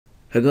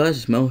Hey guys,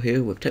 it's Mel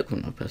here with Tech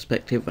from Another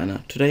Perspective,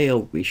 and today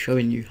I'll be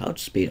showing you how to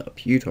speed up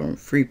uTorrent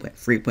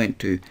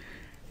 3.3.2.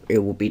 It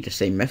will be the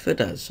same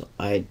method as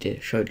I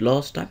showed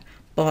last time,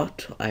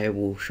 but I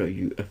will show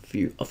you a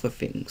few other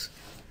things.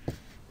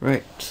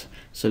 Right,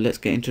 so let's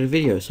get into the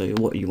video. So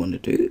what you want to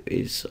do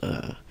is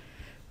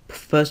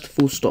first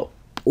full stop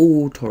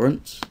all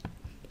torrents,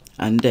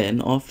 and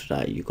then after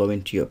that you go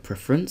into your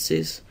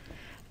preferences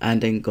and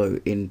then go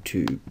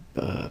into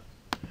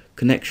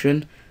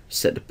connection.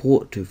 Set the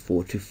port to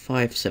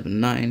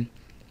 42579,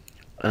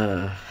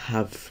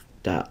 have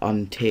that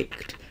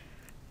unticked,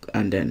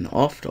 and then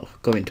after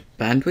go into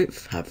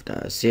bandwidth, have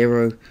that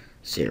 0,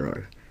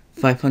 0,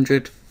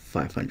 500,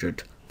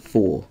 500,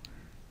 4.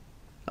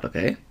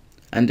 Okay,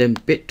 and then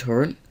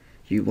BitTorrent,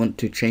 you want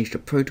to change the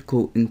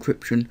protocol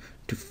encryption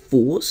to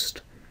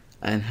forced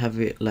and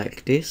have it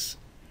like this.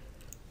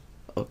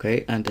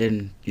 Okay, and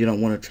then you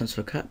don't want a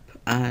transfer cap,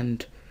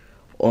 and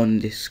on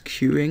this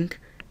queuing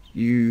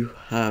you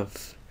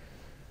have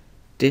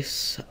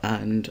this,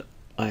 and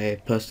I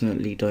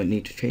personally don't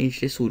need to change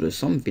this, although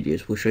some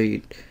videos will show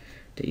you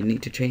that you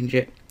need to change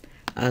it,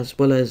 as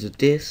well as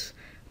this.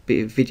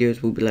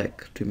 Videos will be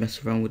like to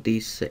mess around with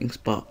these settings,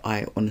 but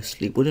I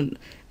honestly wouldn't,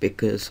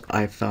 because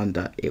I found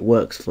that it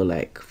works for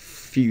like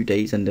few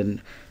days and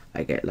then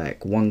I get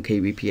like 1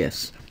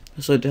 kbps,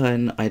 so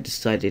then I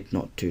decided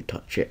not to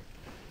touch it.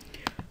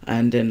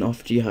 And then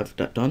after you have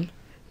that done,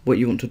 what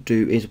you want to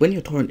do is when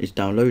your torrent is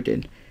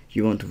downloading,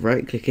 you want to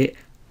right click it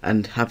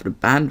and have the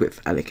bandwidth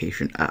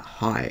allocation at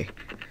high.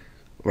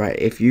 Right,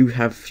 if you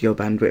have your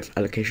bandwidth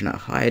allocation at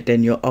high,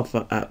 then your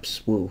other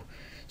apps will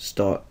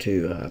start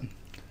to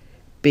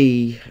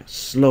be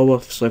slower.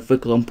 So for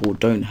example,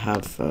 don't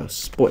have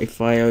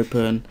Spotify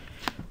open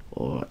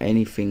or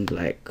anything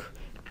like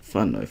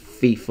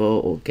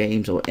FIFA or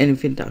games or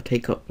anything that will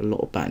take up a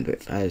lot of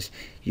bandwidth, as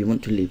you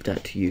want to leave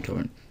that to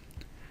uTorrent.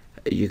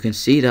 You can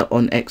see that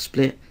on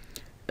XSplit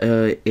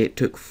it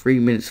took 3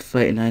 minutes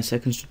 39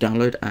 seconds to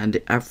download, and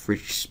the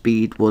average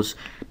speed was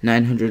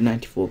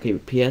 994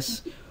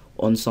 kbps.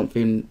 On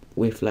something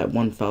with like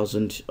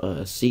 1000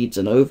 seeds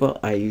and over,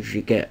 I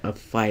usually get a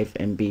 5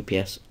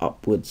 mbps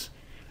upwards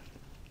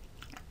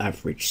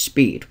average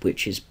speed,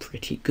 which is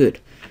pretty good.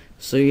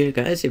 So yeah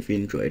guys, if you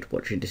enjoyed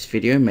watching this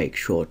video, make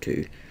sure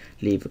to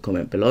leave a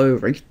comment below,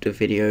 rate the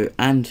video,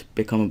 and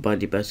become a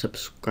buddy by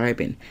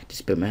subscribing. This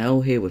has been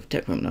Mahel here with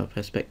Tech from Another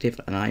Perspective,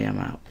 and I am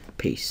out.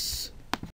 Peace.